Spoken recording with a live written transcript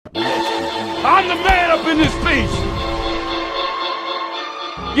I'm the man up in this piece.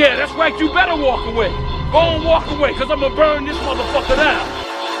 Yeah, that's right, you better walk away. Go and walk away, because I'm going to burn this motherfucker down.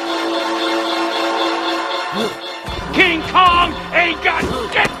 King Kong ain't got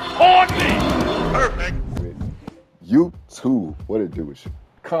shit on me. Perfect. YouTube, what it do with you?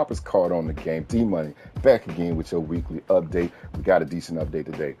 Compass card on the game. D-Money back again with your weekly update. We got a decent update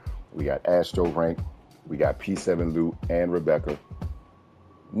today. We got Astro Rank, we got P7 Lou and Rebecca.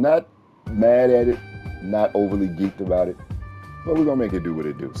 Not mad at it, not overly geeked about it, but we're gonna make it do what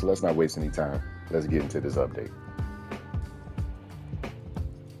it do. So let's not waste any time. Let's get into this update.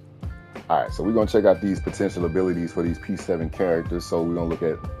 All right, so we're gonna check out these potential abilities for these P7 characters. So we're gonna look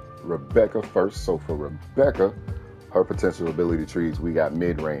at Rebecca first. So for Rebecca, her potential ability trees, we got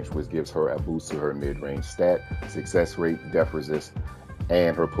mid-range, which gives her a boost to her mid-range stat, success rate, def resist,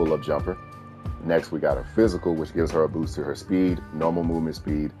 and her pull-up jumper. Next, we got her physical, which gives her a boost to her speed, normal movement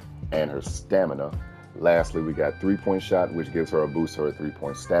speed, and her stamina. Lastly, we got three-point shot, which gives her a boost to her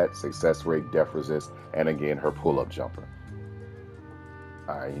three-point stat, success rate, def resist, and again, her pull-up jumper.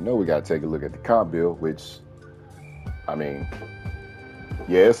 All right, you know we got to take a look at the comp build, which, I mean,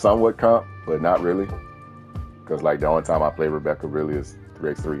 yeah, it's somewhat comp, but not really. Because like the only time I play Rebecca really is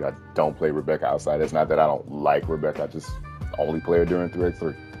 3x3. I don't play Rebecca outside. It's not that I don't like Rebecca. I just only play her during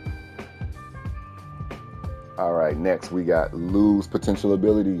 3x3. All right, next we got Lou's potential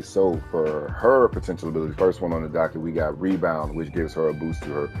abilities. So for her potential ability, first one on the docket, we got Rebound, which gives her a boost to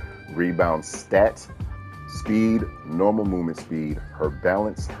her rebound stat, speed, normal movement speed, her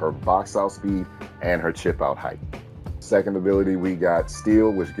balance, her box out speed, and her chip out height. Second ability, we got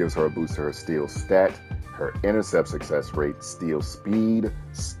Steal, which gives her a boost to her steal stat, her intercept success rate, steal speed,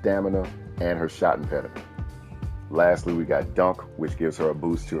 stamina, and her shot impediment. Lastly, we got Dunk, which gives her a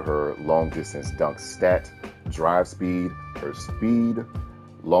boost to her long distance dunk stat, drive speed, her speed,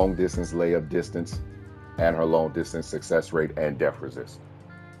 long distance layup distance, and her long distance success rate and def resist.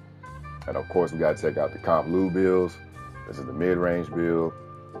 And of course, we got to check out the comp Lou builds. This is the mid-range build,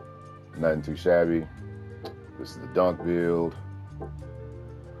 nothing too shabby. This is the dunk build.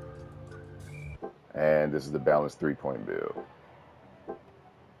 And this is the balanced three-point build.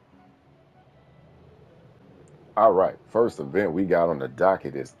 All right, first event we got on the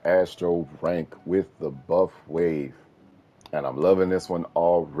docket is Astro Rank with the buff wave. And I'm loving this one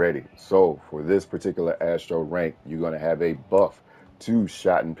already. So for this particular Astro Rank, you're going to have a buff to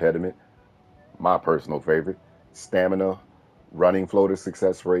shot impediment, my personal favorite, stamina, running floater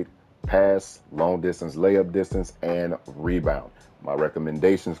success rate, pass, long distance layup distance, and rebound. My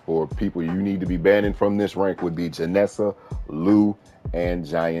recommendations for people you need to be banning from this rank would be Janessa, Lou, and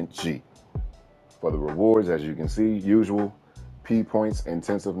Giant G. For the rewards, as you can see, usual P points,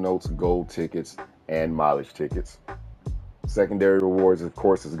 intensive notes, gold tickets, and mileage tickets. Secondary rewards, of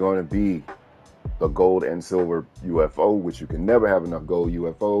course, is going to be the gold and silver UFO, which you can never have enough gold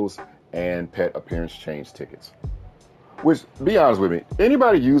UFOs, and pet appearance change tickets. Which, be honest with me,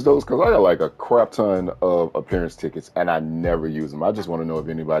 anybody use those? Because I got like a crap ton of appearance tickets and I never use them. I just want to know if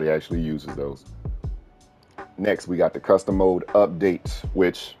anybody actually uses those. Next, we got the custom mode update,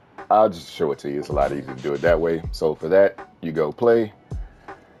 which I'll just show it to you. It's a lot easier to do it that way. So for that, you go play,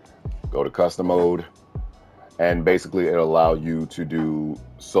 go to custom mode, and basically it'll allow you to do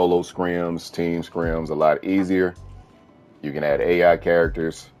solo scrims, team scrims a lot easier. You can add AI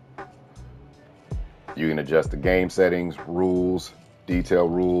characters. You can adjust the game settings, rules, detail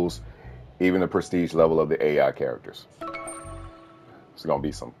rules, even the prestige level of the AI characters. It's going to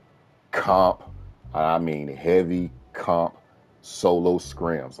be some comp, I mean heavy comp solo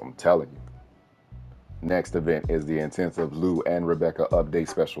scrims, I'm telling you. Next event is the intensive Lou and Rebecca update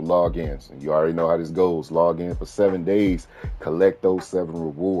special logins. And you already know how this goes. Log in for 7 days, collect those 7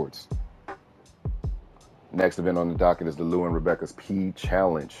 rewards. Next event on the docket is the Lou and Rebecca's P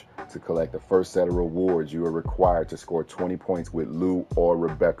Challenge. To collect the first set of rewards, you are required to score 20 points with Lou or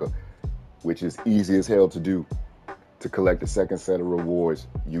Rebecca, which is easy as hell to do. To collect the second set of rewards,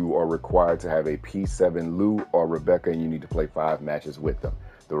 you are required to have a P7 Lou or Rebecca, and you need to play 5 matches with them.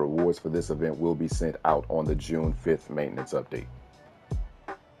 The rewards for this event will be sent out on the June 5th maintenance update.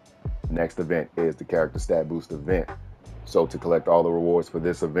 Next event is the character stat boost event. So to collect all the rewards for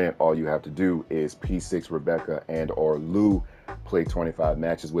this event, all you have to do is P6 Rebecca and or Lou, play 25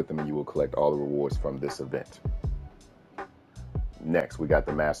 matches with them, and you will collect all the rewards from this event. Next, we got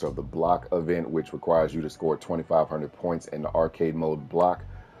the Master of the Block event, which requires you to score 2,500 points in the arcade mode block,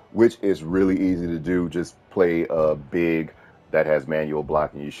 which is really easy to do. Just play a big that has manual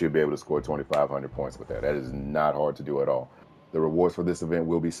blocking. You should be able to score 2,500 points with that. That is not hard to do at all. The rewards for this event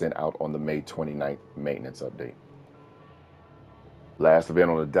will be sent out on the May 29th maintenance update. Last event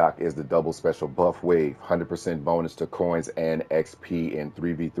on the dock is the double special buff wave, 100% bonus to coins and XP in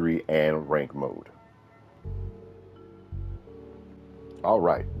 3v3 and rank mode.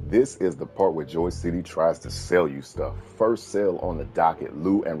 Alright, this is the part where Joy City tries to sell you stuff. First sale on the docket,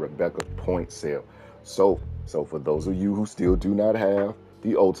 Lou and Rebecca point sale. So for those of you who still do not have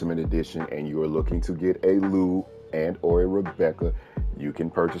the Ultimate Edition and you are looking to get a Lou and or a Rebecca, you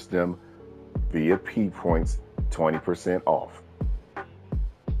can purchase them via P points, 20% off.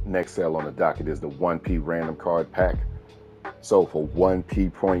 Next sale on the docket is the 1P random card pack. So for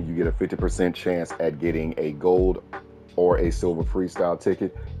 1P point, you get a 50% chance at getting a gold or a silver freestyle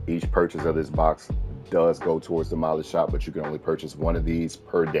ticket. Each purchase of this box does go towards the mileage shop, but you can only purchase one of these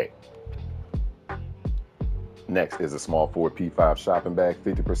per day. Next is a small Ford P5 shopping bag,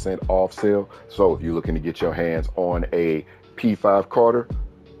 50% off sale. So if you're looking to get your hands on a P5 Carter,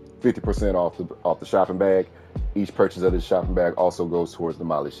 50% off the shopping bag. Each purchase of this shopping bag also goes towards the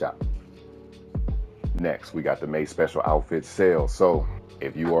mileage shop. Next, we got the May special outfit sale. So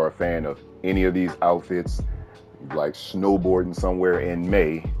if you are a fan of any of these outfits, like snowboarding somewhere in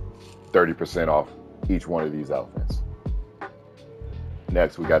May, 30% off each one of these outfits.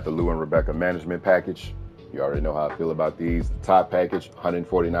 Next, we got the Lou and Rebecca management package. You already know how I feel about these. The top package,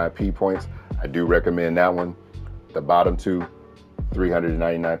 149 P points. I do recommend that one. The bottom two,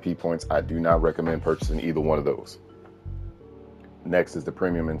 399 P points. I do not recommend purchasing either one of those. Next is the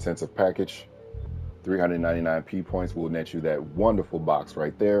premium intensive package. 399 P points will net you that wonderful box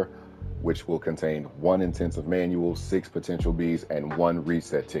right there, which will contain 1 intensive manual, 6 potential Bs, and 1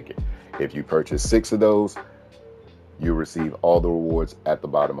 reset ticket. If you purchase 6 of those, you receive all the rewards at the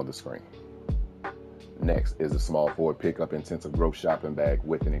bottom of the screen. Next is a small Ford pickup intensive growth shopping bag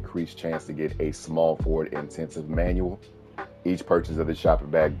with an increased chance to get a small Ford intensive manual. Each purchase of the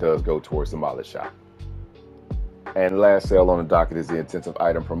shopping bag does go towards the mileage shop. And last sale on the docket is the intensive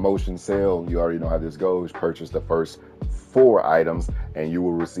item promotion sale. You already know how this goes. Purchase the first 4 items and you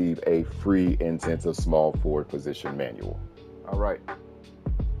will receive a free intensive small Ford position manual. All right.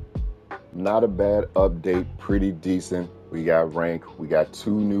 Not a bad update, pretty decent. We got rank, we got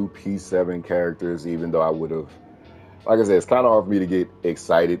 2 new P7 characters, even though I would have, like I said, it's kind of hard for me to get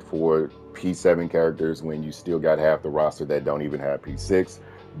excited for P7 characters when you still got half the roster that don't even have P6,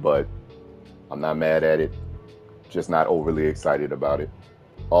 but I'm not mad at it, just not overly excited about it.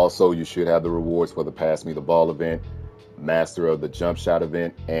 Also, you should have the rewards for the Pass Me the Ball event, Master of the Jump Shot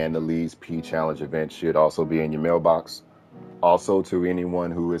event, and the Lee's P Challenge event should also be in your mailbox. Also, to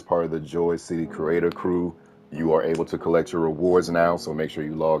anyone who is part of the Joy City Creator Crew, you are able to collect your rewards now, so make sure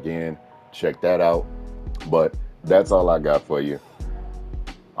you log in, check that out. But that's all I got for you.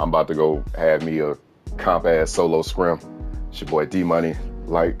 I'm about to go have me a comp-ass solo scrim. It's your boy D-Money.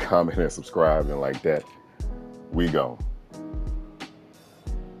 Like, comment, and subscribe, and like that, we gone.